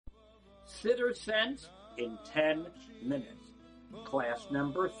Siddur Sense in 10 minutes. Class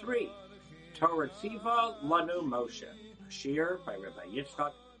number 3, Torah Tziva Lanu Moshe, a shiur by Rabbi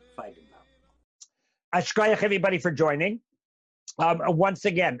Yitzchak Feigenbaum. Ashkoyach, everybody, for joining. Once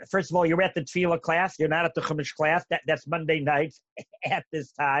again, first of all, you're at the Tefillah class. You're not at the Chumash class. That's Monday nights at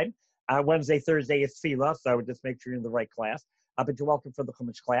this time. Wednesday, Thursday is Tefillah, so just make sure you're in the right class. But you're welcome for the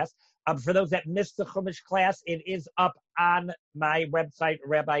Chumash class. For those that missed the Chumash class, it is up on my website,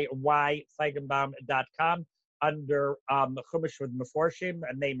 RabbiYFeigenbaum.com, under Chumash with Meforshim,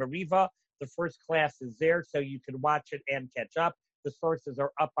 name Mariva. The first class is there, so you can watch it and catch up. The sources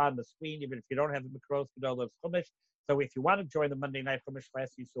are up on the screen, even if you don't have the Mikros Gedolos Chumash. So if you want to join the Monday night Chumash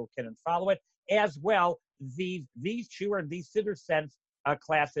class, you still can and follow it. As well, these shiur and these Siddur Sense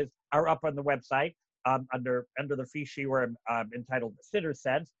classes are up on the website under the free shiur entitled Siddur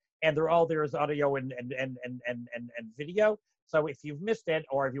Sense, and they're all there as audio and video. So if you've missed it,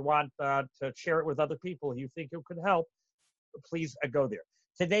 or if you want to share it with other people you think it could help, please go there.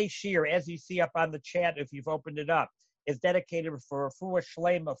 Today's shiur, as you see up on the chat, if you've opened it up, is dedicated for Refuah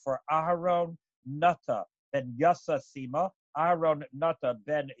Shlema for Aharon Nata ben Yasa Sima. Aharon Nata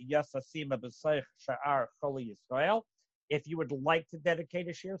ben Yasa Sima b'Seich Sha'ar Choli Yisrael. If you would like to dedicate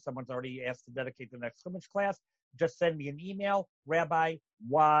a shiur, someone's already asked to dedicate the next Chumash class, just send me an email,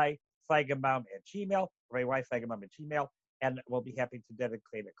 RabbiYFeigenbaum@gmail, RabbiYFeigenbaum@gmail, and we'll be happy to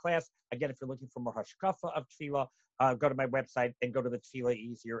dedicate a class. Again, if you're looking for more hashkafa of tefillah, go to my website and go to the tefillah.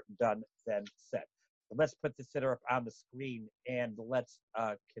 Easier done than said. So let's put the siddur up on the screen and let's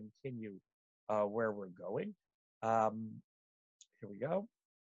continue where we're going. Here we go.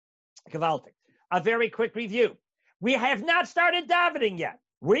 Gewaltig. A very quick review. We have not started davening yet.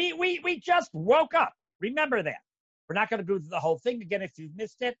 We just woke up. Remember that. We're not going to do the whole thing again. If you've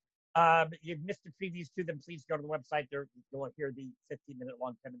missed it, you've missed the previews to them, please go to the website. There you'll hear the 15-minute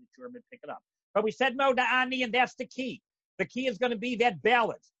long 10-minute shiur and pick it up. But we said Moda Ani, and that's the key. The key is going to be that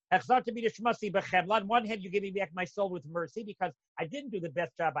balance. On one hand, you're giving back my soul with mercy because I didn't do the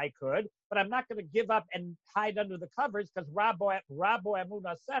best job I could, but I'm not going to give up and hide under the covers because Rabo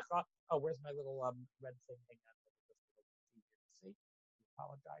Emunah Secha. Oh, where's my little red thing? Hang on. See?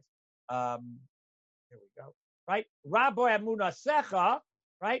 Apologize. Here we go. Right? Rabo Emunah Secha.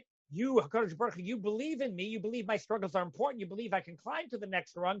 Right? You, HaKadosh Baruch Hu, you believe in me. You believe my struggles are important. You believe I can climb to the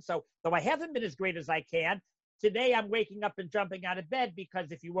next rung. So, though I haven't been as great as I can, today I'm waking up and jumping out of bed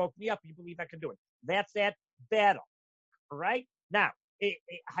because if you woke me up, you believe I can do it. That's that battle. All right? Now,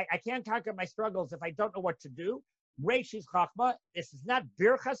 I can't conquer my struggles if I don't know what to do. Reishis Chachma, this is not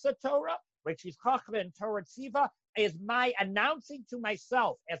Birchas Torah. Reishis Chachma and Torah Tziva is my announcing to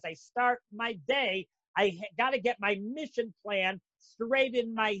myself as I start my day. I got to get my mission plan straight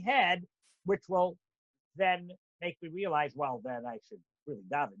in my head, which will then make me realize, well, then I should really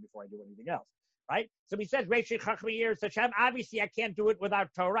daven before I do anything else. Right? So he says, Hashem, obviously I can't do it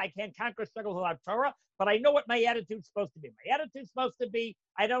without Torah. I can't conquer struggles without Torah, but I know what my attitude's supposed to be. My attitude's supposed to be,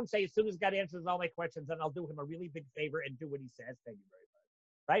 I don't say as soon as God answers all my questions, then I'll do him a really big favor and do what he says. Thank you very much.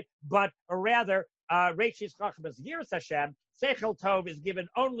 Right? But, or rather, Reishis Chachmas Yiras Hashem, Seichel Tov is given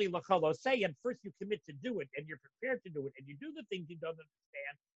only l'cholo say, and first you commit to do it, and you're prepared to do it, and you do the things you don't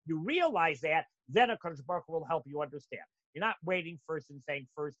understand. You realize that, then HaKadosh Baruch Hu will help you understand. You're not waiting first and saying,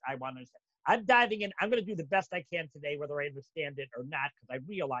 first, I want to understand. I'm diving in. I'm going to do the best I can today, whether I understand it or not, because I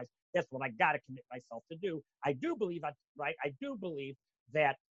realize that's what I got to commit myself to do. I do believe, right? I do believe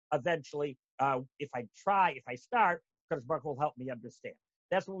that eventually, if I start, HaKadosh Baruch Hu will help me understand.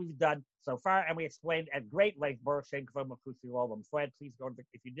 That's what we've done so far, and we explained at great length. Please go to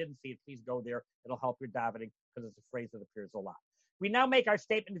if you didn't see it, please go there. It'll help your davening because it's a phrase that appears a lot. We now make our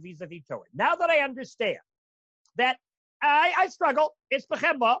statement vis-a-vis Torah. Now that I understand that I struggle, it's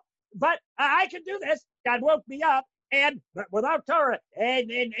b'chemla, but I can do this. God woke me up, and without Torah,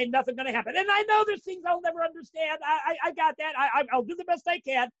 and nothing going to happen. And I know there's things I'll never understand. I got that. I'll do the best I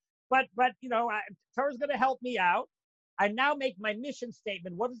can, but Torah's going to help me out. I now make my mission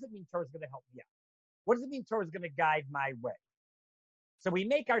statement. What does it mean Torah is going to help me out? What does it mean Torah is going to guide my way? So we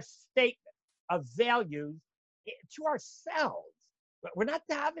make our statement of values to ourselves. We're not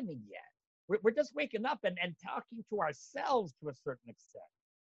davening yet. We're just waking up and talking to ourselves to a certain extent.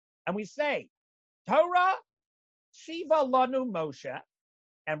 And we say, Torah Shiva Lanu Moshe,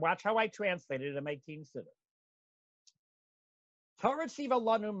 and watch how I translate it in my Teen Siddur. Torah Shiva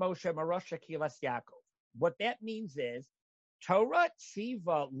Lanu Moshe Marosha Kilas Yaakov. What that means is Torah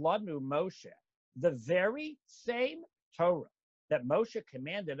Tziva Lanu Moshe, the very same Torah that Moshe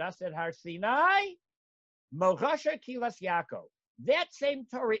commanded us at Har Sinai, Morasha Kilas Yaakov. That same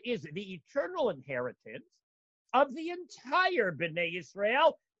Torah is the eternal inheritance of the entire Bnei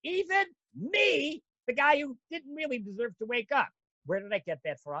Israel, Even me, the guy who didn't really deserve to wake up. Where did I get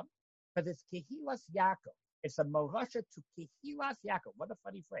that from? Because it's Kehilas Yaakov. It's a morasha to Kehilas Yaakov. What a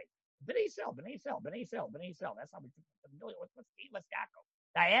funny phrase. B'nai Yisrael, B'nai Yisrael, B'nai Yisrael, B'nai Yisrael. That's how we're familiar with what's Kehilas Yaakov.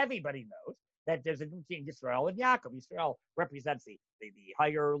 Now, everybody knows that there's a difference between Yisrael and Yaakov. Yisrael represents the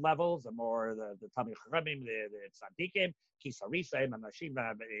higher levels, the more the Talmid Chachamim, the Tzaddikim, Kisarisa, Manashim,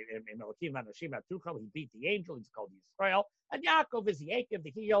 Elokim, Manashim, Tuchel. He beat the angel. He's called Yisrael. And Yaakov is the Akev, the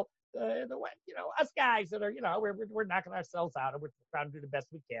heel, us guys that are, we're knocking ourselves out and we're trying to do the best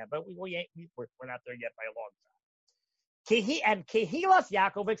we can, but we're not there yet by a long time. And Kehilas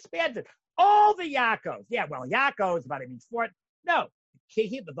Yaakov expanded. All the Yaakovs. Yeah, well, Yaakov is about, it means for it. No.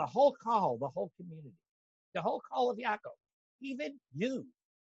 The whole call, the whole community, the whole call of Yaakov, even you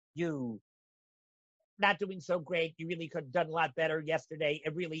not doing so great, you really could have done a lot better yesterday.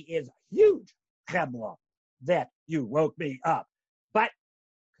 It really is a huge chemla that you woke me up. But,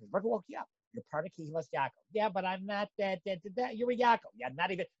 because woke you up, you're part of Kehilas Yaakov. Yeah, but I'm not that. You're a Yaakov. Yeah,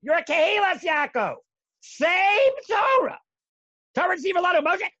 not even, you're a Kehilas Yaakov. Same Torah. Torah Tzivah Lanu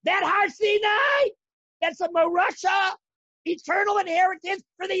Moshe, that Har Sinai, that's a Morasha. Eternal inheritance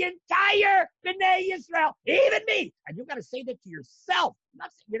for the entire B'nai Yisrael, even me. And you've got to say that to yourself.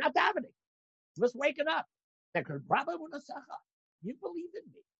 You're not davening. Just waking up. You believe in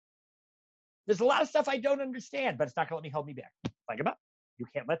me. There's a lot of stuff I don't understand, but it's not going to hold me back. You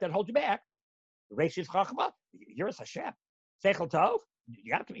can't let that hold you back. Reishis Chachma, you're a Hashem. Seichel Tov,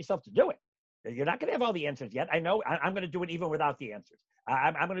 you got to commit yourself to do it. You're not going to have all the answers yet. I know. I'm going to do it even without the answers.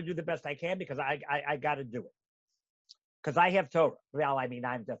 I'm going to do the best I can because I got to do it. Because I have Torah. Well, I mean,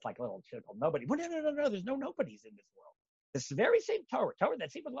 I'm just like a little typical nobody. Well, no. There's no nobodies in this world. This very same Torah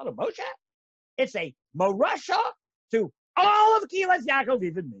that's even a lot of Moshe, it's a morasha to all of Kehilas Yaakov,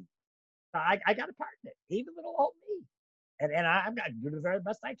 even me. I got a part in it, even little old me. And I'm going to do the very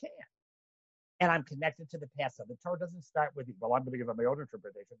best I can. And I'm connected to the past. So the Torah doesn't start with, well, I'm going to give it my own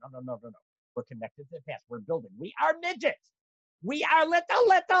interpretation. No. We're connected to the past. We're building. We are midgets. We are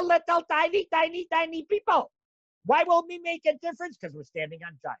little, tiny people. Why won't we make a difference? Because we're standing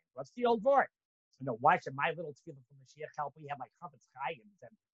on giants. What's the old word? So, why should my little tefillah from Mashiach help? We have my Chavetz Chaim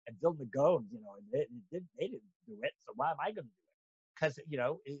and Vilna Gaon, and they didn't do it. So why am I going to do it? Because,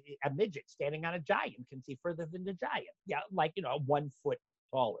 a midget standing on a giant can see further than the giant. Yeah, 1 foot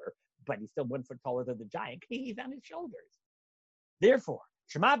taller, but he's still 1 foot taller than the giant. He's on his shoulders. Therefore,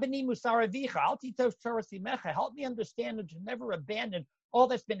 Shema b'ni musar avicha, al titosh Torah simecha, help me understand and to never abandon all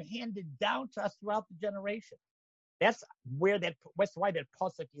that's been handed down to us throughout the generation. That's why that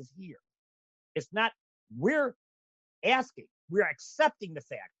pasuk is here. It's not, we're asking, we're accepting the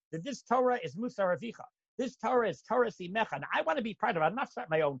fact that this Torah is Musar Avicha. This Torah is Torah Simecha. And I want to be part of it. I'm not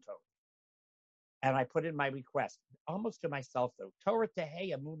starting my own Torah. And I put in my request, almost to myself though, Torah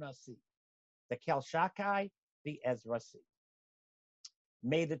Tehei Amunah Si, the Kel Shakai, the Ezra Si.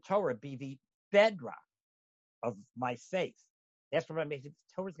 May the Torah be the bedrock of my faith. That's what I made. The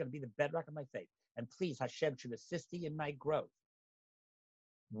Torah is going to be the bedrock of my faith. And please, Hashem should assist me in my growth.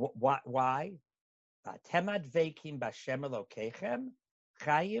 Why? Temad vekim b'Hashem Elokechem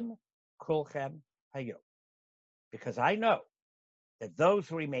chayim kulchem hayom. Because I know that those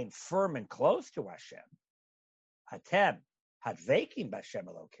who remain firm and close to Hashem, Hatem hadvekim b'Hashem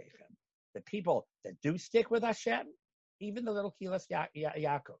Elokechem, the people that do stick with Hashem, even the little Kehilas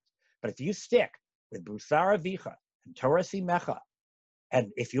Yaakov. But if you stick with Busar Avicha and Torah Simecha, and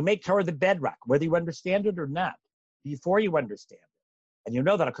if you make Torah the bedrock, whether you understand it or not, before you understand it, and you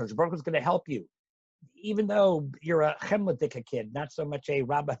know that HaKadosh Baruch Hu is going to help you, even though you're a Chemladika kid, not so much a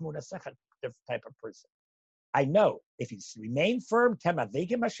Rabbi Munasechet type of person. I know if you remain firm,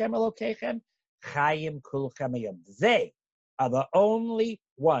 Temavegim Hashem Elokechem, Chayim Kulchem Hayom. They are the only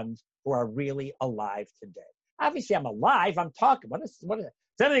ones who are really alive today. Obviously, I'm alive. I'm talking. What is it?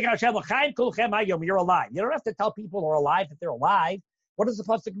 You're alive. You don't have to tell people who are alive that they're alive. What does the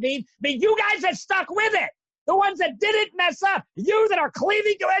pasuk mean? I mean, you guys that stuck with it, the ones that didn't mess up, you that are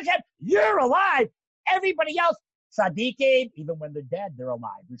cleaving to Hashem, you're alive. Everybody else, tzaddikim, even when they're dead, they're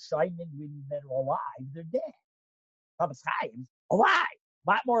alive. Rishonim, when they're alive, they're dead. Chavetz Chaim, alive.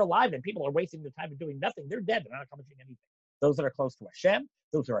 A lot more alive than people are wasting their time doing nothing. They're dead. They're not accomplishing anything. Those that are close to Hashem,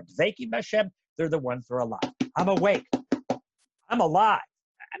 those who are dveikim Hashem, they're the ones that are alive. I'm awake. I'm alive.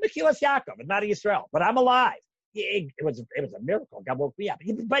 I'm a Kehilas Yaakov, I'm not a Yisrael, but I'm alive. It was a miracle. God woke me up.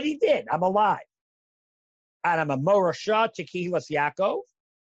 But he did. I'm alive. And I'm a Morasha to Kehilas Yaakov.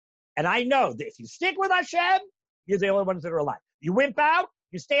 And I know that if you stick with Hashem, you're the only ones that are alive. You wimp out,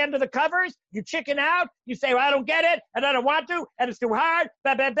 You stay under the covers, you chicken out, you say, well, I don't get it, and I don't want to, and it's too hard,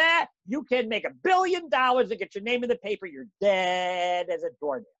 blah, blah, blah. You can make $1 billion and get your name in the paper. You're dead as a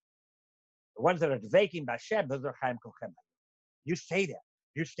doornail. The ones that are dvaking b'Hashem, those are Chaim Kochem. You say that.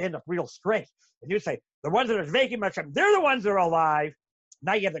 You stand up real straight, and you say, the ones that are dvaking b'Hashem, they're the ones that are alive.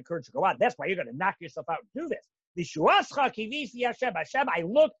 Now you have the courage to go on. That's why you're going to knock yourself out and do this. Hashem, I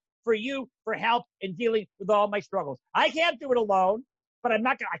look for you for help in dealing with all my struggles. I can't do it alone, but I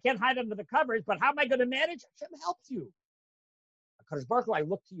can't hide under the covers, but how am I going to manage? Hashem helps you. Because Baruch Hu, I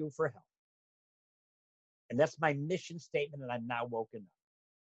look to you for help. And that's my mission statement, and I'm now woken up.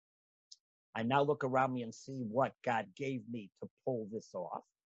 I now look around me and see what God gave me to pull this off.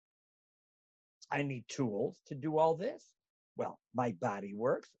 I need tools to do all this. Well, my body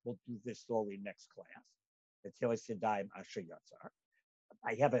works. We'll do this slowly next class.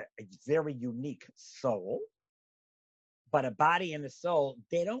 I have a very unique soul, but a body and a soul,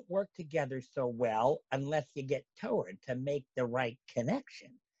 they don't work together so well unless you get Torah to make the right connection.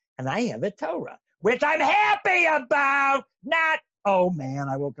 And I have a Torah, which I'm happy about, not, oh man,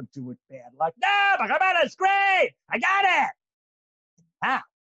 I woke up to it bad luck. No, it's great. I got it. Now, I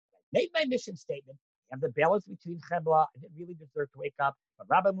made my mission statement. I have the balance between Chemla. I didn't really deserve to wake up, but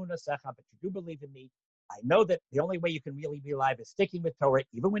Rabbi Munasecha, but you do believe in me. I know that the only way you can really be alive is sticking with Torah,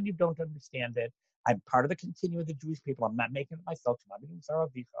 even when you don't understand it. I'm part of the continuum of the Jewish people. I'm not making it myself.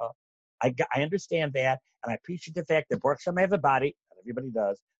 I understand that, and I appreciate the fact that Baruch Hashem, I have a body, not everybody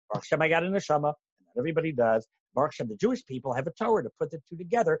does. Baruch Hashem, I got a neshama, and not everybody does. Baruch Hashem, the Jewish people have a Torah to put the two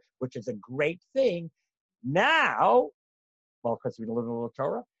together, which is a great thing. Now, well, of course, we live in a little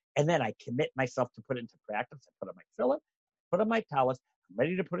Torah, and then I commit myself to put it into practice. I put on my tefillin, put on my talis. I'm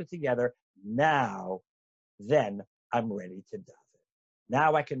ready to put it together. Now, then I'm ready to do it.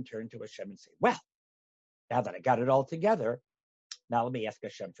 Now I can turn to Hashem and say, well, now that I got it all together, now let me ask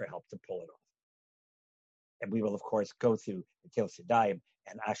Hashem for help to pull it off. And we will, of course, go through the Til Sidayim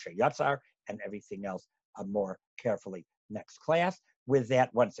and Asher Yatzar and everything else more carefully next class. With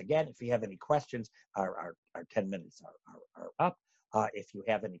that, once again, if you have any questions, our 10 minutes are up. If you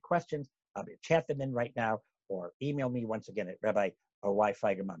have any questions, chat them in right now or email me once again at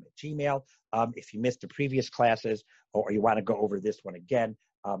rabbi.yfeigenbaum@gmail. If you missed the previous classes or you want to go over this one again,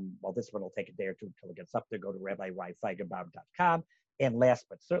 well, this one will take a day or two until it gets up there. Go to rabbi.yfeigenbaum.com. And last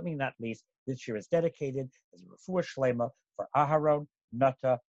but certainly not least, this year is dedicated as a refuah shlema for Aharon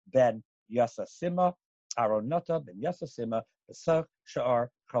Nata ben Yasasima. Aharon Nata ben Yasasima, B'sach Sha'ar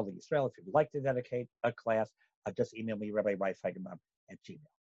Chali Yisrael. If you'd like to dedicate a class, just email me, rabbi.yfeigenbaum@gmail.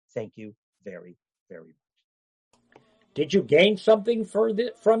 Thank you very, very much. Did you gain something from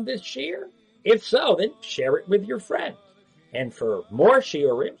this year? If so, then share it with your friends. And for more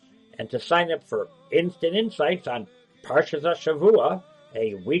shiurim, and to sign up for instant insights on Parshas HaShavua,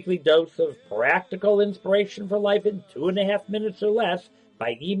 a weekly dose of practical inspiration for life in 2.5 minutes or less,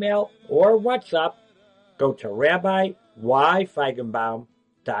 by email or WhatsApp, go to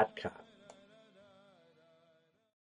rabbi.yfeigenbaum.com.